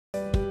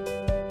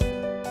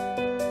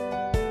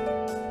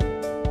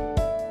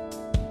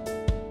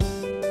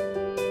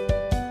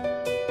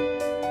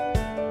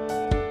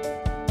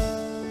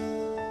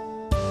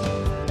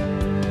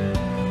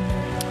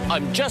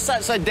I'm just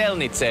outside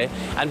Delnice,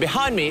 and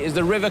behind me is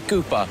the River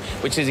Kupa,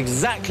 which is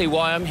exactly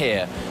why I'm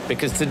here,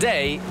 because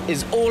today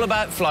is all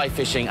about fly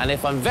fishing, and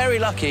if I'm very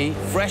lucky,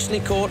 freshly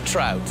caught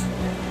trout.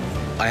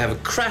 I have a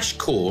crash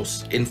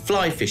course in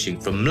fly fishing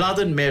from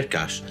Mladen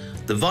Merkash,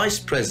 the Vice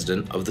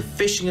President of the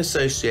Fishing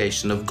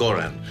Association of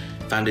Goran,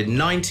 founded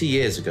 90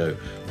 years ago,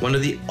 one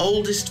of the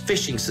oldest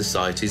fishing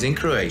societies in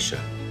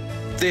Croatia.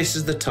 This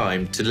is the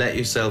time to let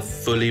yourself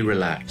fully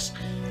relax,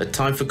 a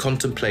time for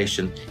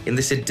contemplation in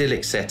this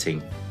idyllic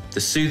setting, the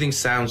soothing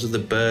sounds of the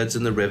birds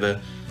and the river,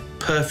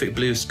 perfect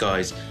blue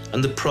skies,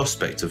 and the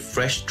prospect of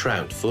fresh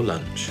trout for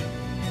lunch.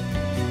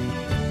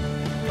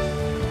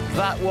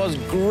 That was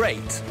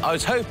great. I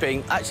was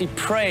hoping, actually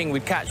praying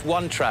we'd catch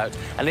one trout,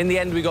 and in the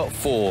end we got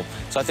 4.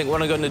 So I think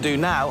what I'm going to do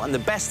now, and the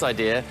best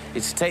idea,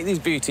 is to take these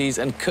beauties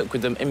and cook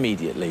with them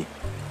immediately.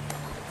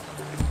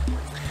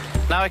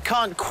 Now, I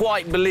can't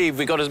quite believe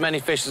we got as many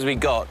fish as we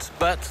got,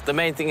 but the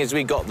main thing is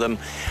we got them.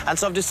 And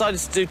so I've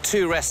decided to do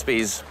 2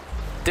 recipes.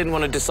 Didn't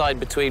want to decide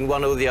between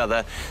one or the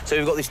other. So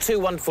we've got these 2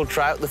 wonderful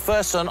trout. The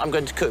first one I'm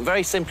going to cook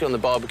very simply on the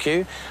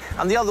barbecue,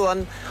 and the other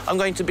one I'm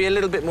going to be a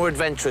little bit more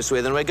adventurous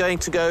with, and we're going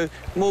to go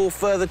more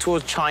further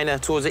towards China,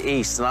 towards the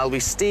east, and I'll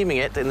be steaming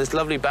it in this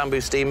lovely bamboo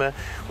steamer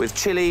with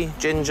chili,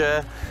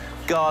 ginger,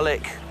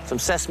 garlic, some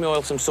sesame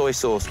oil, some soy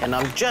sauce. And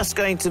I'm just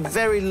going to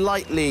very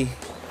lightly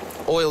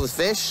oil the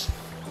fish.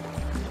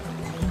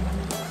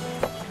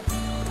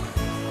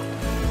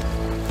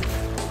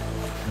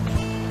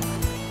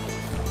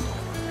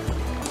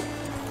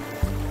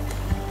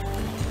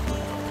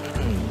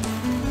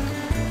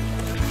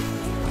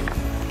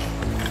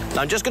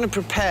 Now, I'm just going to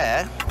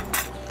prepare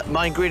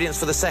my ingredients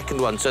for the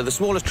second one. So the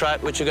smallest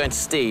trout, which are going to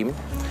steam.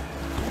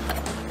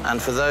 And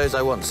for those,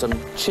 I want some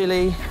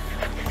chili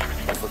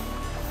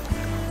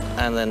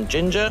and then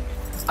ginger.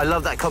 I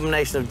love that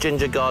combination of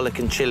ginger, garlic,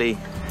 and chili.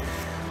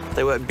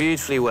 They work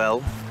beautifully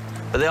well,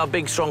 but they are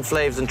big, strong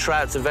flavors, and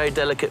trout's a very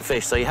delicate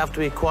fish, so you have to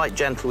be quite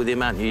gentle with the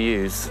amount you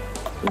use.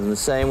 And the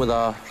same with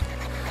our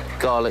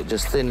garlic,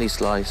 just thinly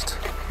sliced.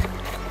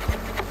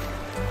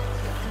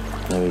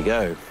 There we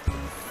go.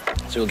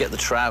 So we'll get the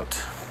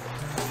trout.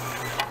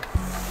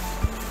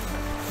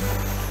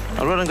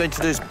 And what I'm going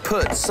to do is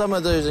put some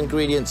of those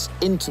ingredients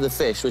into the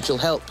fish, which will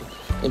help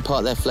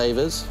impart their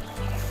flavors.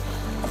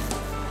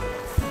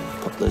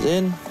 Pop those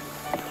in.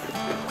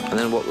 And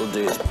then what we'll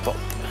do is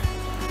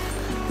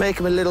make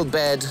them a little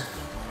bed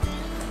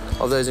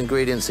of those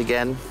ingredients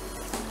again.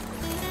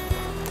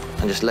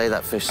 And just lay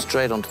that fish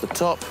straight onto the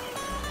top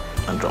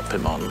and drop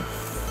him on.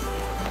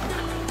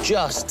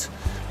 Just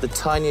the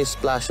tiniest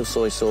splash of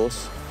soy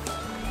sauce.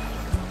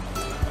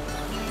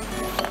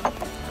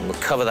 And we'll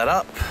cover that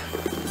up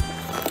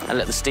and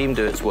let the steam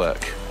do its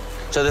work.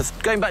 So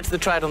going back to the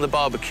trout on the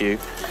barbecue,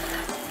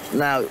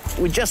 now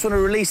we just want to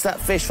release that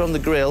fish from the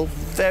grill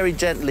very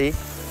gently,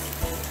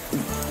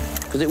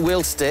 because it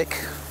will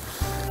stick,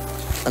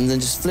 and then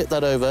just flip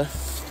that over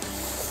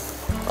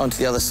onto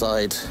the other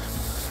side.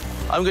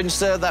 I'm going to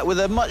serve that with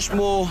a much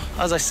more,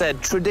 as I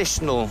said,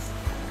 traditional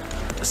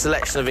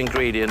selection of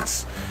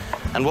ingredients.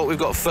 And what we've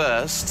got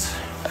first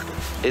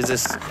is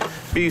this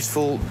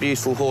beautiful,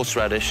 beautiful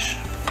horseradish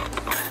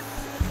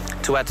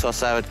to add to our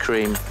sour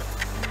cream.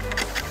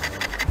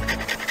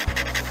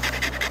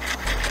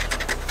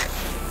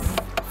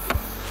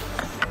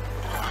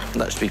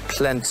 That should be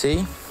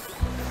plenty.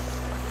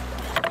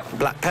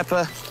 Black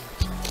pepper.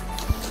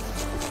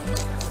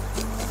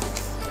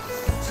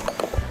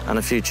 And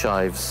a few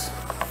chives.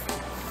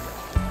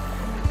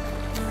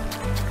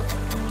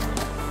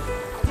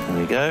 There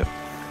we go.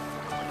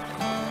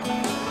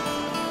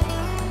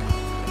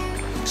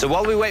 So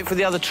while we wait for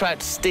the other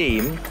trout to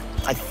steam,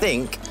 I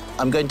think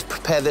I'm going to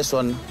prepare this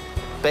one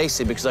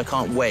basically because I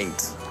can't wait.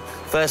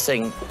 First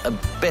thing, a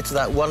bit of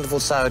that wonderful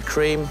sour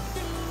cream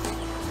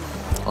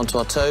onto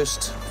our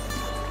toast.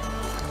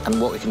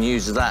 And what we can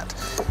use of that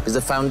is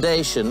the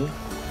foundation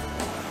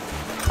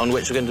on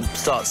which we're going to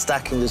start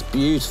stacking this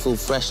beautiful,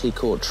 freshly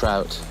caught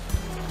trout.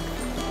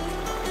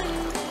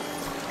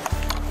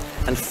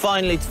 And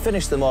finally, to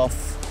finish them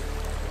off,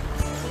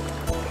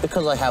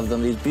 because I have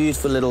them, these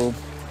beautiful little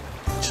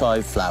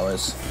chive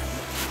flowers.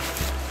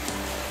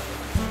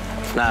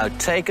 Now,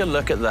 take a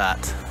look at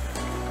that.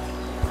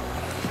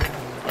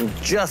 I'm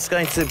just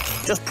going to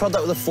prod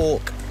that with a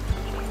fork.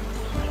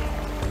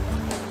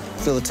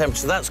 Feel the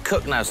temperature. That's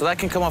cooked now, so that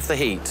can come off the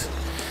heat.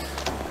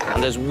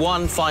 And there's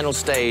one final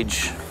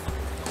stage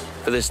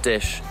for this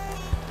dish.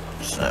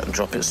 So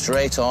drop it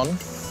straight on.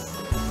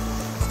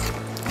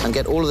 And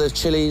get all of those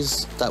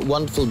chilies, that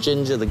wonderful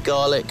ginger, the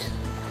garlic.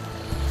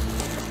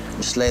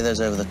 Just lay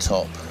those over the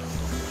top.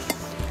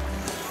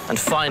 And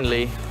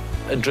finally,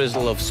 a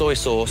drizzle of soy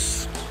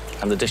sauce,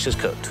 and the dish is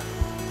cooked.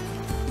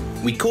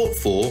 We caught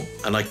 4,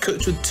 and I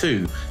cooked with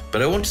 2,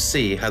 but I want to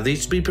see how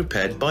these should be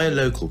prepared by a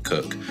local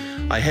cook.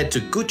 I head to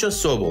Kuća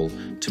Sobol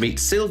to meet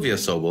Sylvia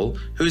Sobol,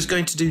 who is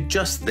going to do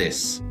just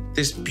this.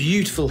 This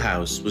beautiful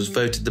house was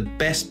voted the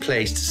best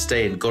place to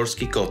stay in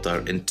Gorski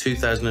Kotar in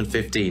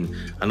 2015,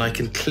 and I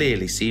can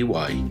clearly see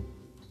why.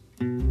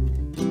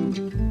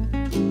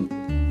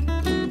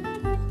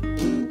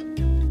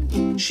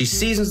 She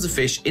seasons the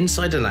fish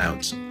inside and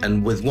out,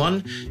 and with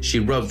one, she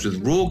rubs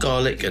with raw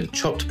garlic and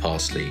chopped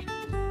parsley.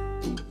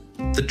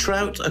 The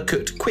trout are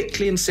cooked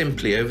quickly and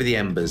simply over the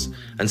embers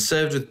and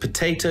served with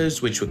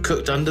potatoes which were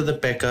cooked under the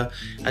peka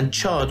and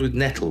charred with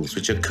nettles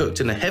which are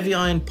cooked in a heavy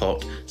iron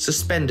pot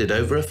suspended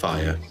over a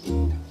fire.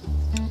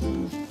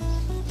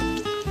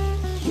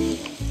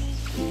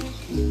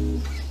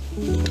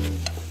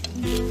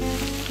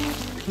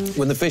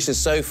 When the fish is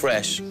so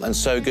fresh and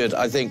so good,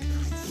 I think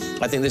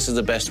this is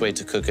the best way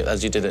to cook it,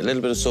 as you did it. A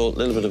little bit of salt, a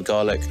little bit of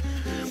garlic,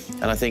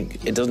 and I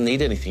think it doesn't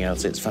need anything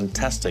else. It's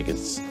fantastic.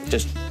 It's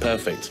just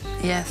perfect.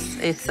 Yes,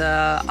 it's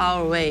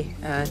our way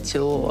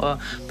to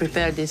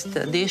prepare this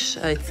dish.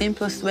 It's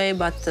simplest way,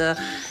 but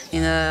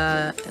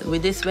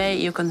with this way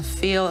you can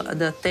feel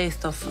the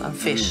taste of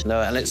fish.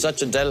 No, and it's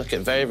such a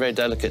delicate, very, very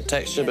delicate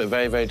texture, but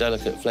very, very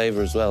delicate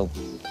flavour as well.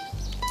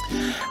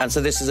 And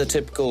so this is a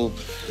typical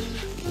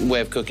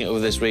way of cooking it over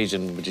this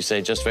region, would you say,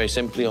 just very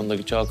simply on the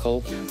charcoal?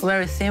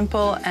 Very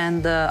simple,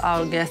 and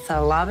our guests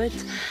love it.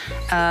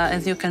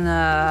 As you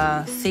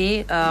can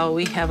see,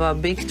 we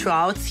have big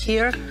trouts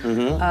here,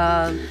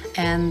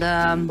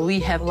 and we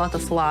have a lot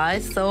of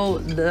flies, so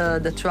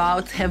the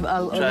trouts have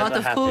a lot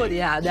of food.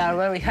 Yeah, they are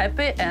very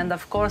happy, and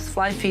of course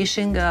fly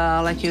fishing,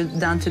 like you've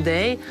done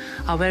today,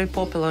 are very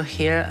popular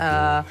here.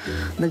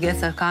 The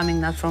guests are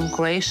coming not from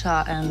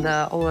Croatia and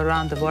all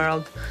around the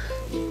world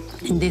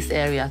in this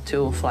area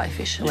to fly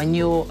fish. When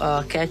you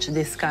catch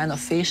this kind of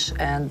fish,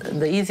 and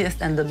the easiest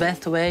and the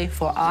best way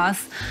for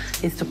us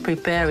is to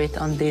prepare it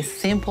on this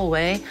simple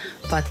way,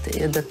 but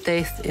the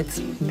taste, it's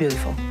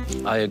beautiful.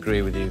 I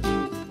agree with you.